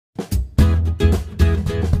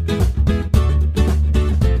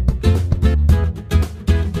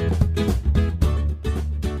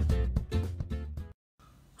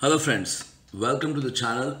Hello friends, welcome to the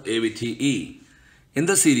channel AVTE. In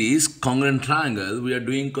the series Congruent Triangle, we are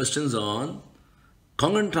doing questions on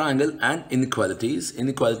congruent triangle and inequalities.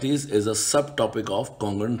 Inequalities is a subtopic of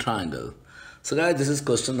congruent triangle. So guys, this is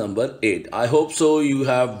question number 8. I hope so you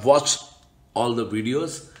have watched all the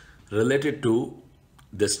videos related to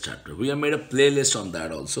this chapter. We have made a playlist on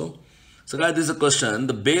that also. So guys, this is a question.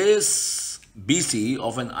 The base BC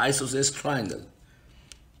of an isosceles triangle.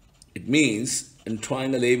 It means in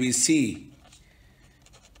triangle ABC,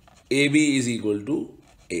 AB is equal to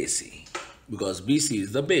AC because BC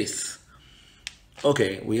is the base.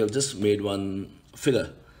 Okay, we have just made one figure.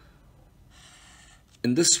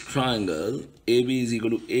 In this triangle, AB is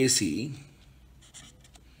equal to AC.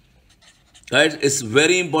 Right? It's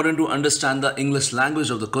very important to understand the English language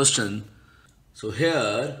of the question. So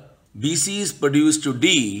here, BC is produced to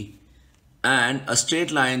D and a straight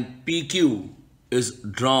line PQ is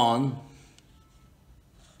drawn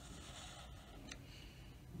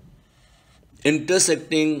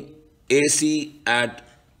intersecting AC at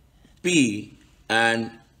P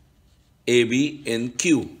and AB in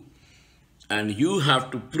Q, and you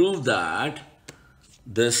have to prove that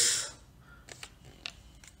this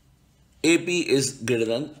AP is greater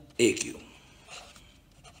than AQ.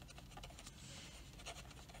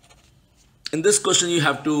 In this question you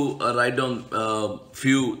have to write down a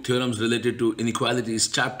few theorems related to inequalities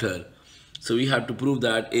chapter. So we have to prove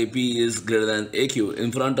that AP is greater than AQ.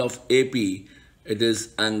 In front of AP, it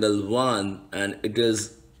is angle 1, and it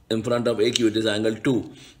is in front of AQ, it is angle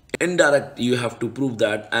 2. Indirect, you have to prove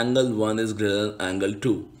that angle 1 is greater than angle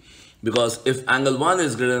 2. Because if angle 1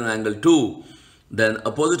 is greater than angle 2, then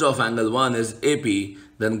opposite of angle 1 is AP,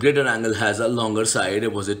 then greater angle has a longer side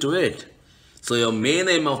opposite to it. So your main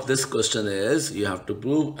aim of this question is you have to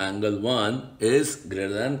prove angle 1 is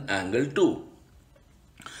greater than angle 2.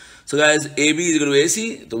 So guys, AB is equal to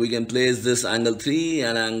AC, so we can place this angle 3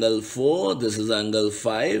 and angle 4. This is angle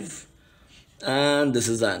 5 and this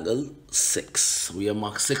is angle 6. We have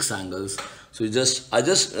marked 6 angles. So I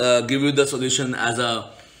just give you the solution as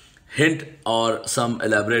a hint or some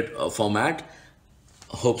elaborate format.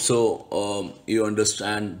 Hope so you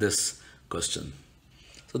understand this question.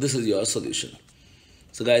 So this is your solution.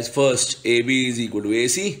 So guys, first AB is equal to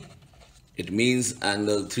AC. It means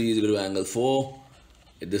angle 3 is equal to angle 4.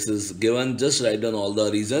 This is given, just write down all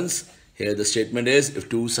the reasons. Here the statement is if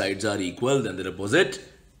two sides are equal, then their opposite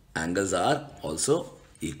angles are also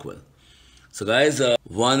equal. So guys,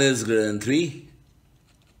 1 is greater than 3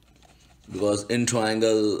 because in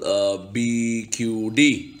triangle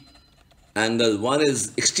BQD, angle 1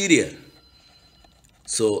 is exterior.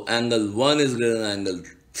 So angle 1 is greater than angle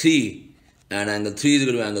 3 and angle 3 is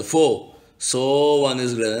equal to angle 4. So 1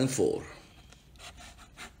 is greater than 4.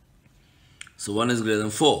 So 1 is greater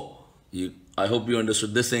than 4. I hope you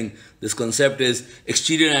understood this thing. This concept is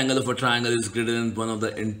exterior angle of a triangle is greater than one of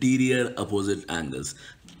the interior opposite angles.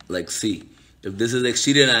 Like see, if this is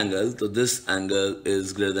exterior angle, so this angle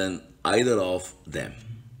is greater than either of them.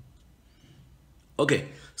 Okay,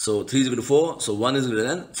 so 3 is equal to 4, so 1 is greater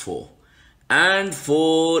than 4. And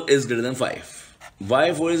 4 is greater than 5.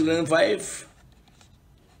 Why 4 is greater than 5?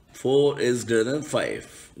 4 is greater than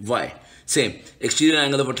 5. Why? Same, exterior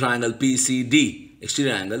angle of a triangle PCD,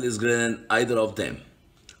 exterior angle is greater than either of them.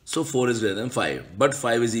 So 4 is greater than 5. But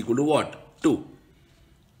 5 is equal to what? 2.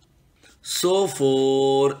 So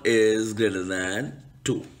 4 is greater than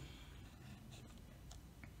 2.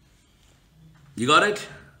 You got it?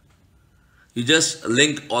 You just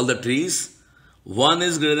link all the trees. 1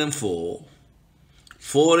 is greater than 4.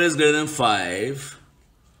 4 is greater than 5.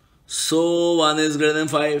 So 1 is greater than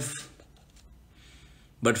 5.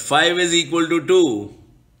 But 5 is equal to 2.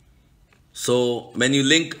 So when you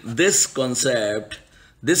link this concept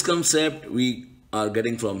we are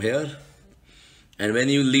getting from here. And when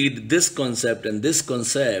you lead this concept and this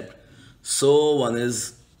concept, so 1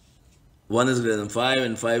 is greater than 5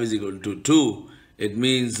 and 5 is equal to 2. It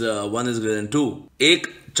means 1 is greater than 2. एक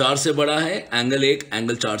 4 से बड़ा है, angle 1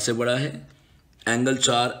 angle 4 से बड़ा है, angle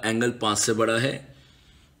 4 angle 5 से बड़ा है,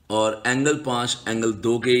 और एंगल 5 एंगल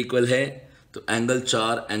 2 के इक्वल है. तो एंगल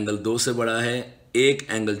 4 एंगल 2 से बड़ा है, 1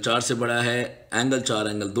 एंगल 4 से बड़ा है, एंगल 4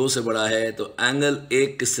 एंगल 2 से बड़ा है, तो एंगल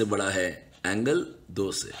 1 किससे बड़ा है? एंगल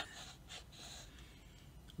 2 से.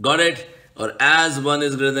 Got it? Or as 1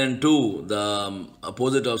 is greater than 2, the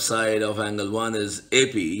opposite of side of angle 1 is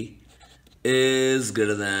AP is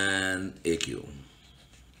greater than AQ.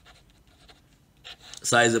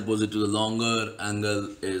 Size opposite to the longer angle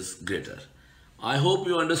is greater. I hope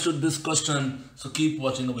you understood this question. So keep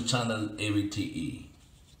watching our channel AVTE.